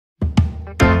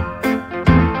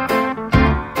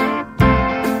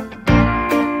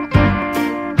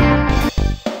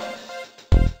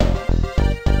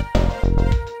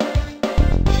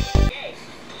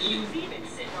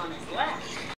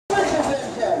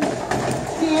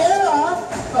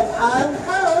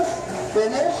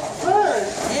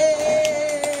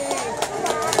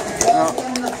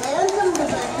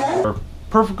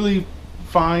perfectly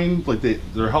fine, like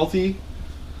they're healthy,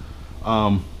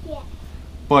 Yeah.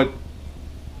 but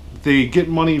they get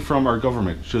money from our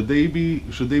government. Should they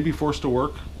be forced to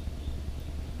work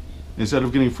instead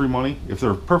of getting free money if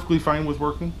they're perfectly fine with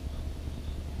working?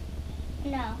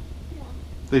 No. No.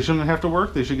 They shouldn't have to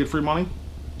work. They should get free money.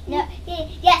 No.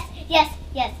 Yes.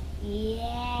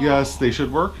 Yeah. Yes, they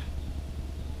should work.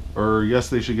 Or yes,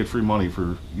 they should get free money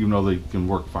for even though they can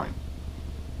work fine.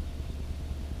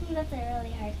 That's a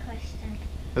really hard question.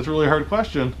 That's a really hard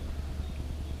question.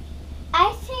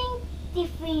 I think the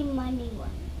free money one.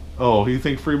 Oh, you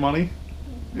think free money?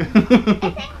 I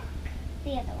think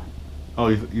the other one. Oh,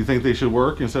 you think they should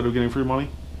work instead of getting free money?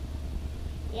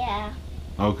 Yeah.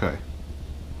 Okay.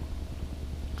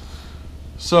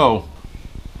 So,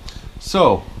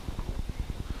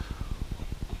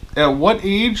 at what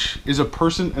age is a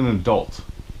person an adult?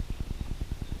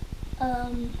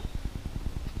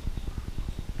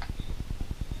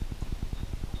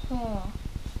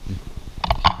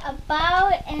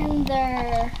 About in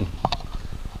their,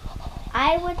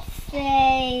 I would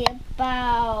say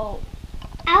about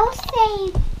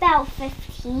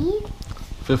 15.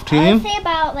 15? I would say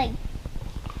about like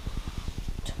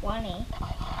 20.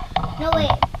 No,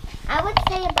 wait. I would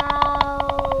say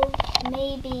about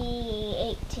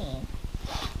maybe 18.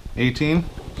 18?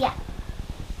 Yeah.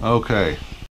 Okay.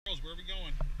 Girls, where are we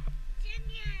going?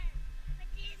 Virginia.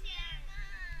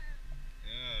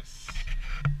 Yes.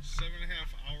 7.5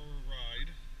 hour ride.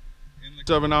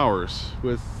 7 hours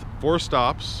with 4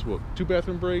 stops, 2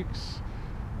 bathroom breaks,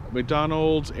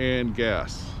 McDonald's, and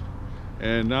gas.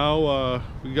 And now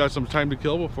we got some time to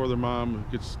kill before their mom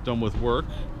gets done with work,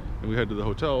 and we head to the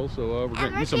hotel. So we're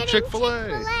gonna eat some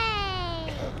Chick-fil-A.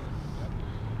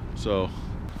 So.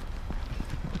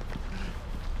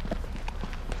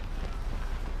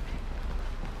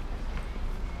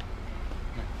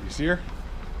 You see her?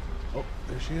 Oh,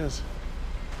 there she is.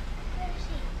 Where is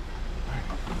she? All right.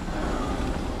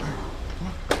 Come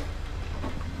on.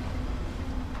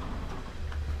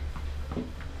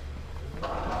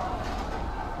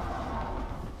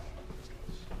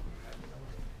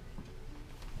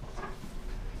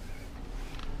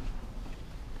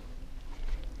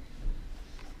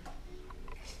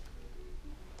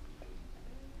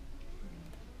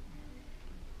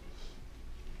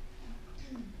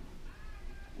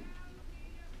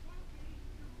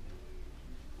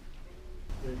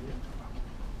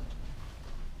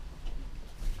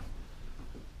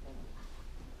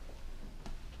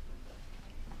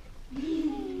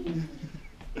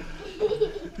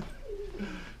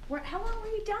 How long were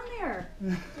you down there?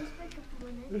 Just like a couple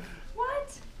minutes. What?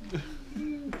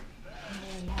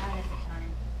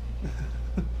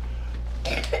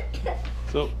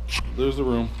 So, there's the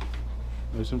room.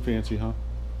 Nice and fancy, huh?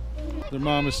 Their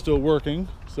mom is still working,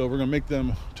 so we're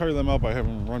gonna tire them out by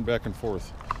having them run back and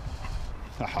forth.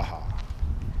 Ha ha ha.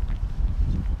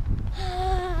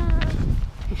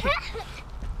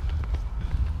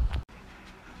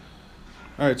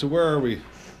 All right, so where are we?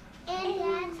 In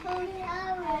that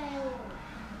hotel room.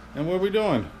 And what are we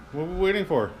doing? What are we waiting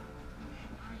for?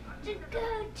 To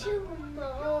go to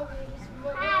Mommy's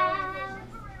house.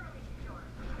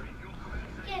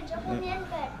 Yeah, jump on the end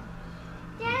bed.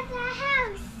 There's our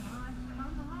house.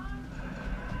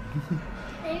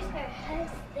 There's our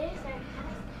house. There's our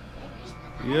house.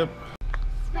 Yep.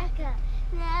 Becca,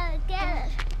 now get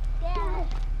it.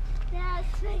 Now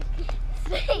speak.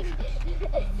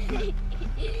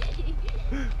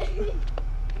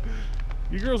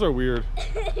 You girls are weird.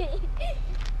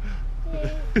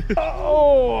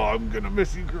 Oh, I'm gonna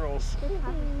miss you girls.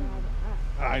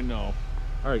 I know.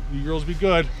 All right, you girls be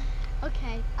good.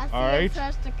 Okay, I'll see All you right.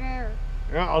 plastic girl.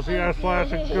 Yeah, I'll see you at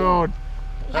plastic good.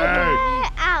 Hey.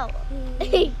 Ow.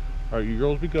 All right, you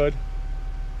girls be good.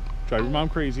 Drive your mom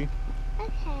crazy.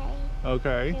 Okay.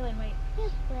 Okay. Kaylynn, wait.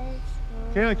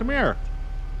 Kaylynn, come here.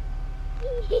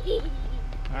 Give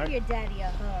your daddy a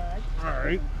hug. All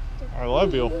right. I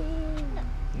love you.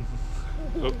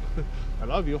 Oh, I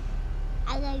love you.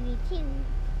 I love you too.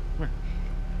 Come here.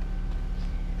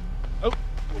 Oh.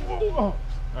 Oh. All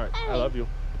right. I love you.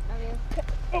 Love you.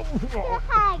 Oh.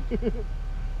 Hug.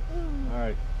 All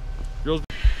right. Girls.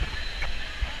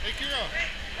 Hey, Kierra.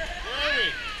 Where are we?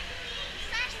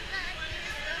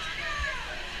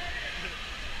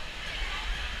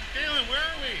 Kaylynn, where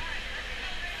are we?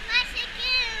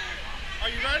 Are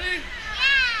you ready?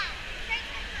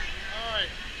 All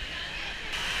right.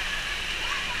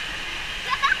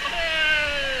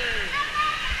 Hey!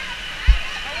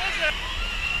 How was it?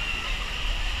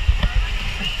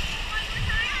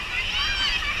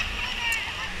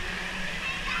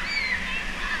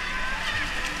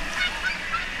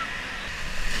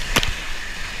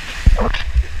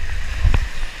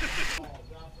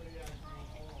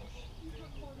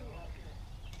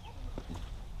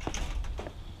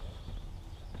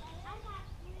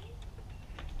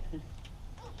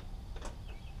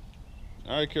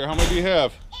 All right, Kierra, how many do you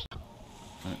have?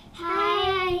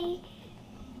 Hi.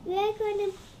 We're going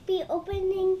to be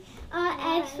opening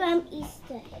our eggs from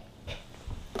Easter.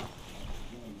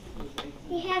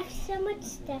 We have so much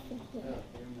stuff in here.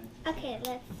 Okay,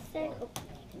 let's start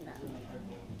opening them.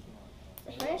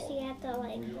 So first you have to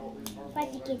try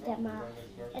to get them off.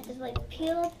 You have to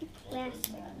peel the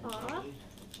plastic off.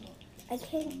 I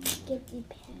can't get the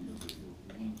pen.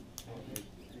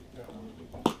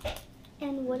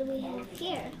 And what do we have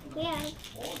here? We have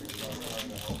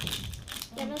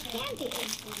yellow candy.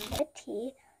 The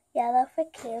tea, yellow for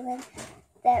Kaylynn,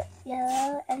 that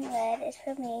yellow and red is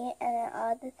for me, and then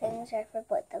all the things are for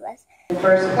both of us. In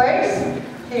first place,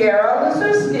 Kierra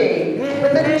Lissiski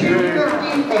with a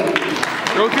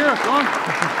 258. Go, Kierra, come on.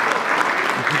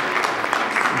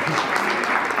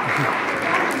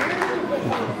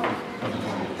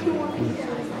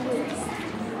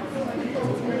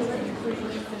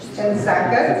 And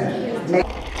second,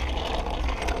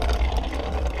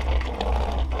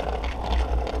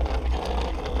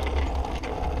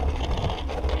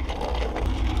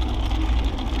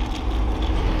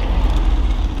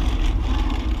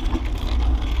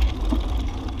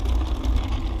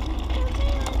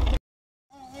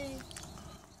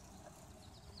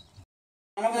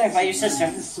 over there by your sister.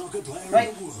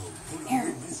 Right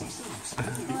here.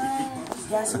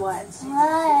 Guess what?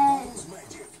 What?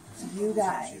 You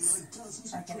guys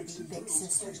are going to be big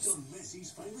sisters.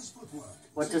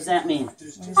 What does that mean?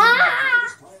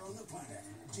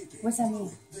 What's that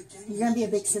mean? You're going to be a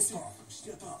big sister.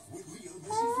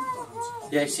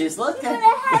 Yeah, she's looking. We're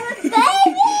gonna have a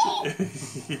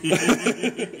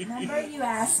baby! Remember you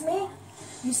asked me?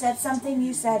 You said something,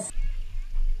 you said...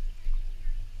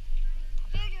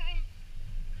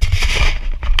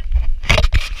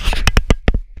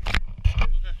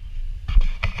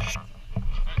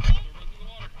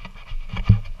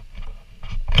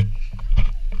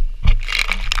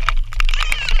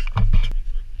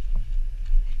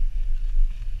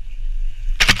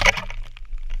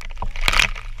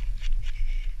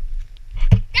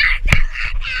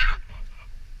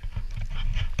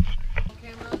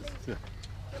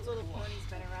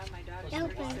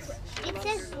 It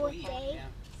says birthday.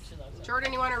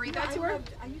 Jordan, you want to read that to her?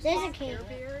 There's a cake.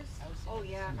 Oh,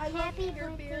 yeah. Happy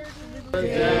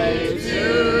birthday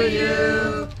to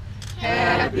you.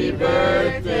 Happy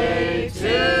birthday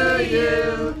to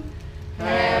you.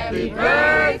 Happy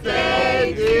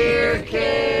birthday, dear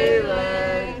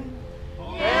Kaylynn.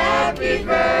 Happy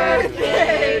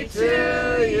birthday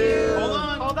to you.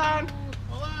 Hold on.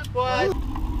 What?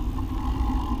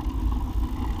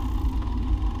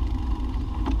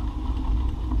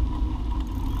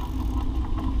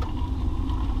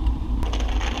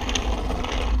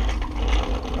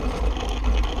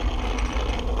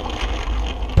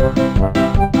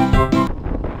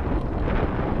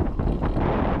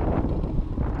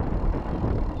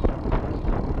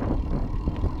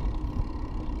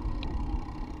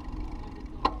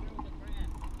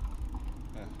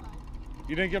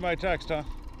 You didn't get my text, huh?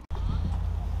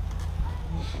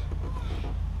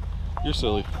 You're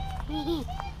silly.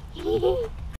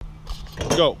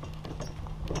 Go.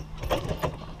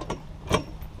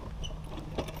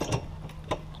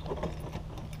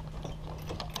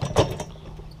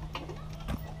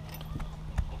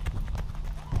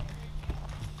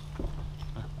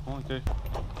 Okay.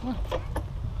 Come on.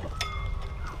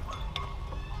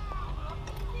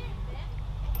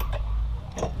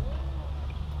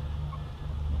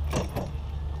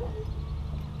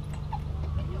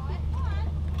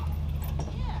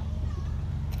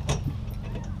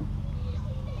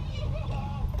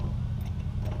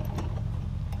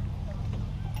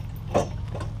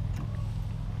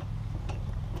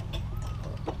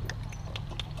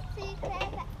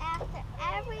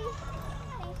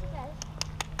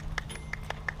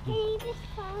 Hey, this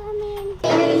coming.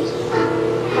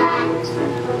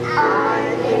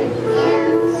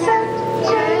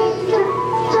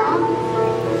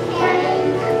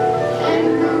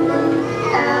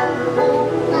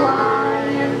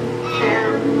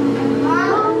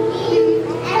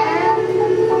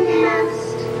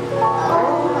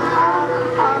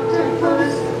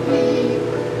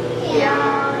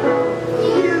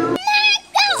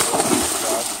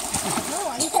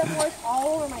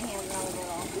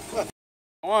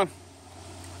 Come on.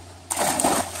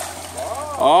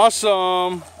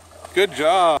 Awesome. Good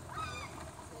job.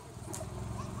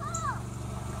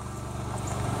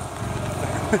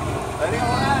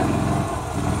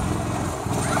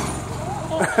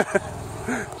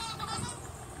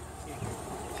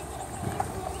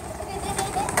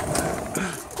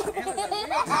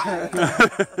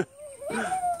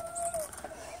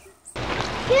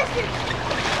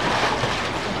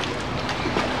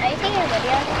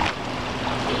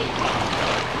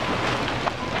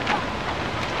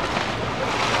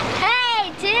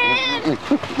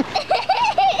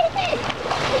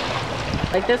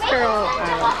 Like this girl,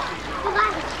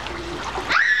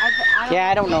 yeah,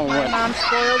 I don't know what. My mom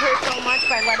spoiled her so much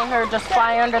by letting her just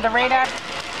fly under the radar. My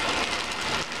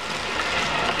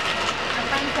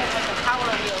friend said it was a power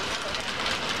wheel.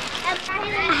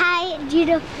 Hi,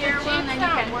 Judo. Here, one, then you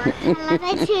can work. I love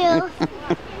it too.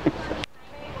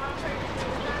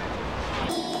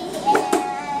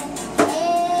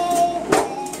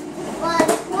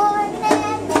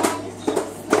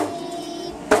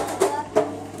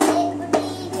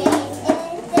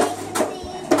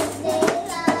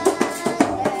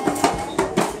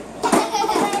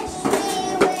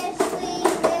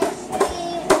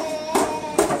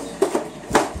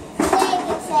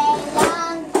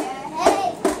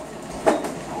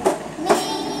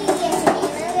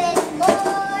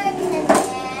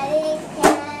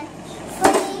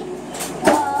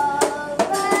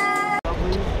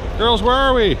 Girls, where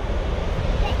are we? Yeah,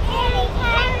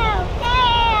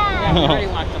 we already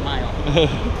walked a mile.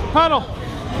 Paddle.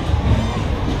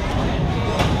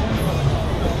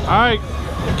 All right,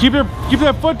 keep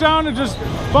that foot down and just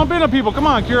bump into people. Come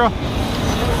on, Kierra.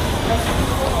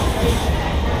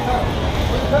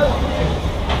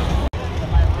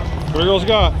 What the girls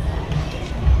got?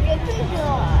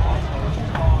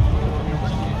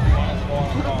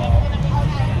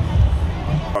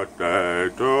 Birthday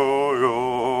to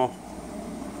you.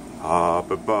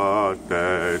 Happy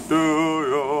birthday to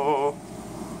you.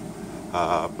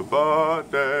 Happy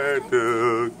birthday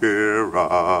to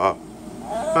Kierra.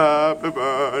 Happy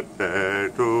birthday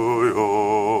to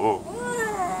you.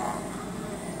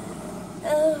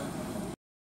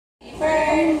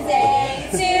 Birthday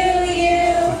to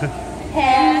you.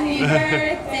 Happy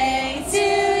birthday to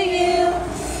you.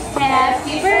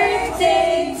 Happy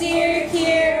birthday, dear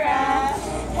Kierra.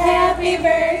 Happy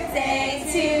birthday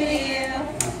to you.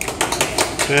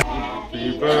 Happy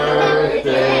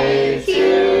birthday to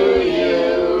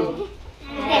you.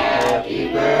 Happy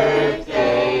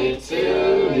birthday to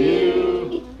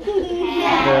you.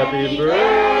 Happy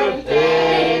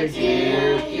birthday,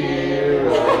 dear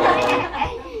Kierra.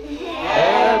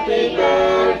 Happy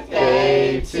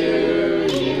birthday to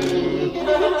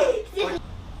you.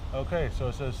 Okay, so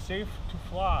it says safe to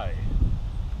fly.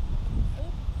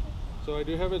 So I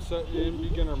do have it set in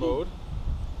beginner mode.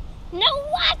 No,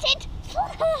 watch it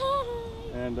fly.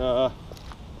 And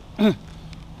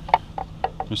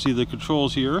you see the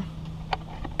controls here.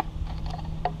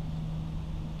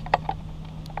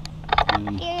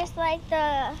 And, Here's like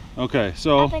the okay,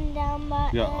 so up and down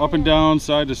button. yeah, up and down,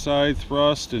 side to side,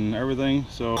 thrust, and everything.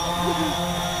 So Watch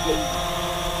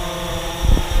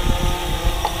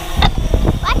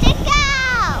it go!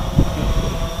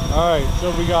 all right,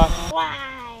 so we got Fly.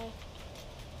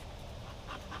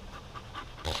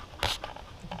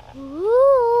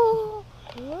 Ooh,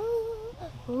 ooh,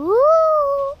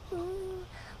 ooh, ooh,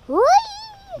 ooh.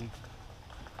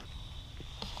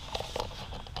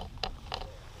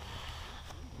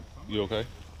 you okay?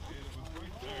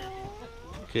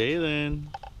 Kaylynn,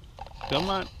 come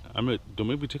on. Don't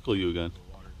make me tickle you again.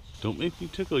 Don't make me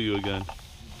tickle you again.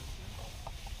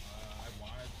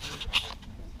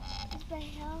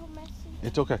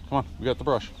 It's okay. Come on. We got the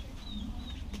brush.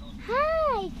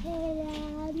 Hi,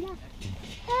 Kaylynn.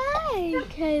 Hi,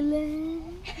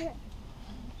 Kaylynn.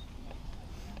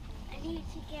 I need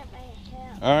to get my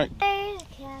hair. All right. There's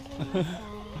Kevin.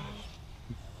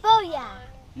 Booyah.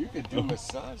 You could do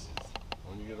massages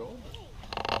when you get older.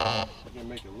 You can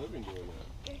make a living doing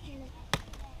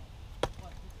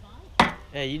that.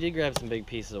 Hey, you did grab some big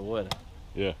pieces of wood.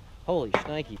 Yeah. Holy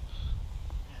shnikey.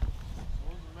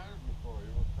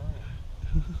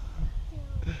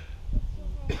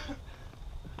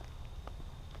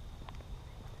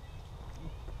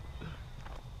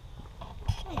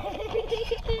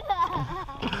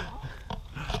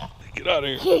 Get out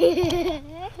of here.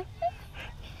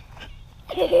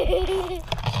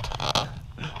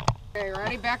 Okay,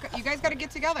 ready? Back up. You guys got to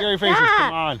get together. Scary faces,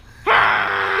 come on.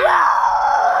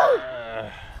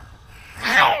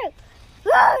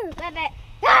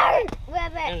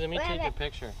 Let me take a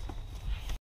picture.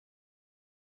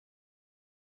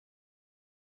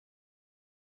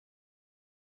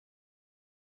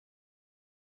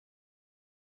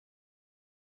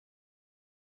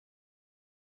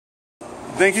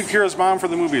 Thank you, Kierra's mom, for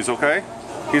the movies, okay?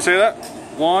 Can you say that?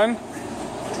 1,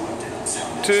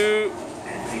 2,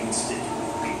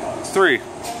 3.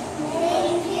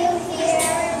 Thank you,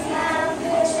 Kierra's mom, for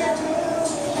the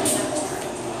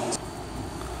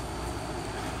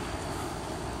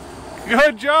movie.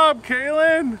 Good job,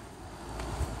 Kaylynn!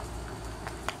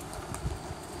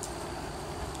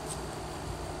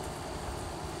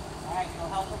 Alright, you'll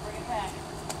help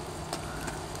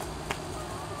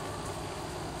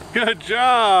Good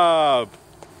job.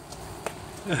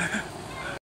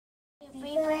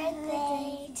 Happy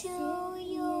birthday to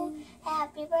you.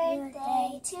 Happy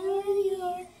birthday to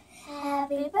you.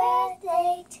 Happy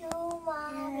birthday to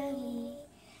Mommy.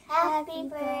 Happy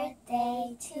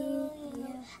birthday to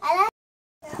you. I like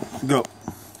Go.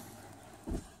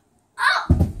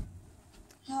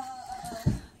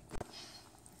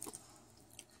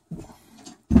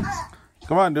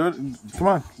 Come on, do it. Come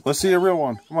on. Let's see a real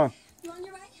one. Come on. You on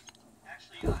your ride?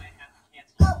 Actually, I have to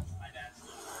cancel. My dad's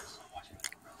still at work, so I'm watching the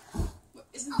program.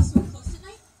 Isn't this one close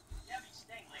tonight? Yeah, but he's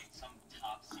staying late. Some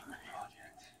top secret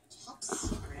project. Top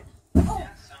secret?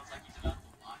 Yeah, sounds like he's about to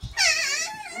launch.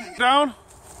 Down.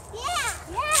 Yeah.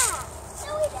 So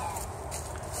we did.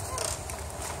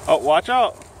 Oh, watch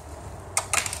out.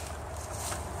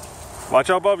 Watch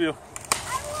out above you. One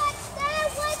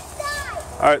side.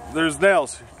 All right, there's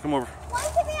nails. Come over. One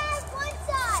to be on one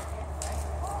side. It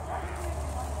won't work.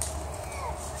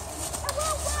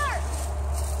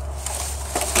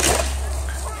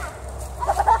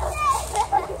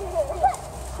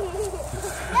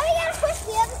 Now we gotta push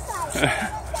the other side.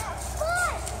 Come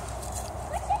on.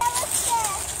 Push the other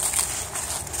side.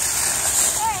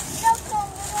 Alright, still turn.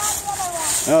 We're on the other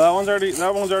one. No, that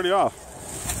one's already off.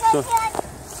 So.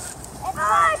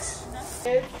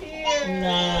 It's here.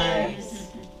 Nice.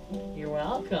 You're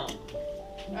welcome.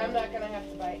 I'm not gonna have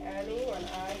to buy any when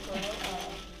I grow up.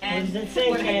 What does it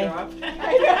say, Kay? That's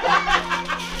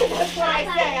what I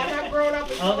say. I'm not growing up.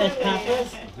 Oh, that's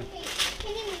Papa's?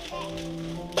 Can you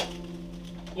move it?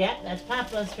 Yeah, that's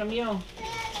Papa's from you.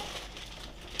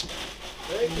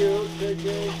 Thank you. Thank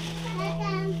you.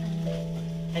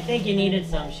 I think you needed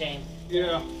some, Shane.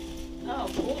 Yeah. Oh,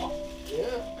 cool.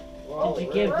 Yeah. Well, Did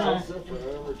you give Oh,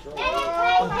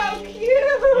 how cute!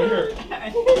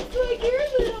 It's like your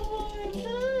little one.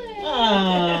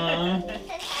 Aww.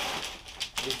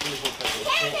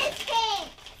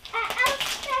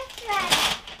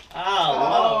 Oh,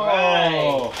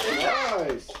 alright.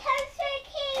 Nice.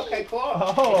 Okay, cool. It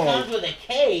Oh. comes with a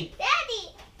cape. Daddy!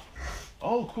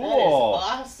 Oh, That cool. is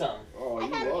awesome. Oh, you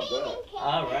love that.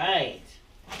 Alright.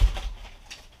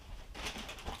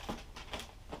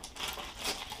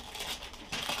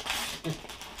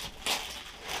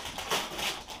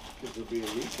 Kids are being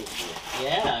neat this year.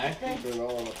 Yeah, aren't they? Keeping it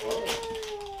all on the phone.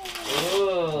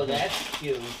 Ooh, that's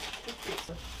cute.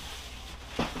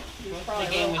 She wants to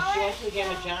the game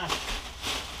with Josh.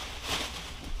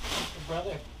 Her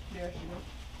brother. There she goes.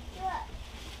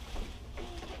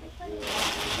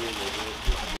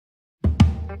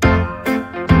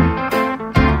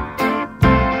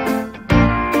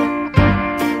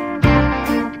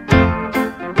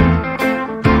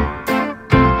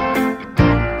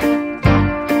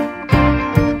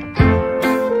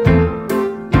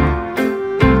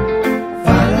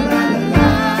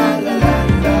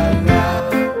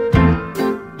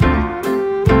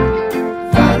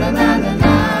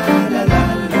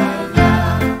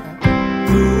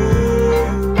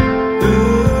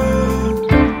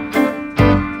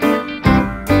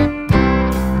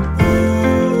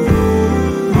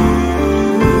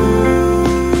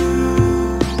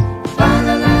 la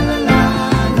la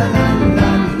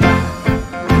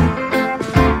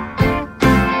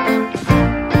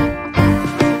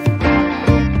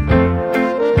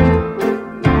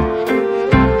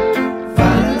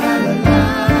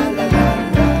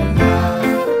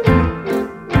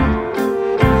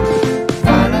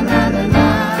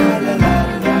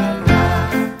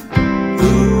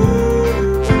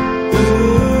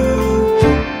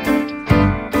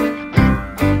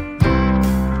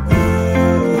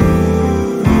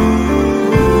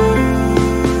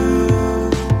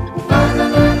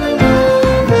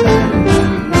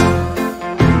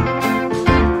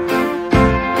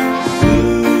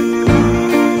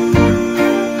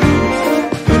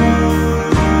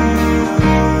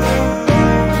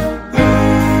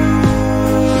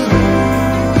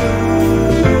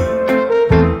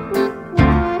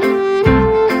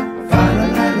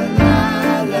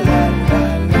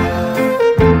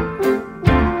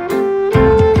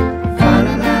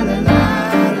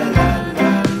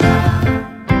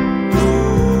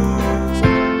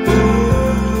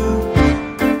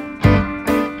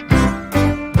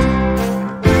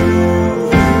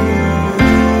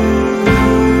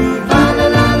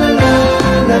la la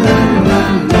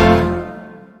la.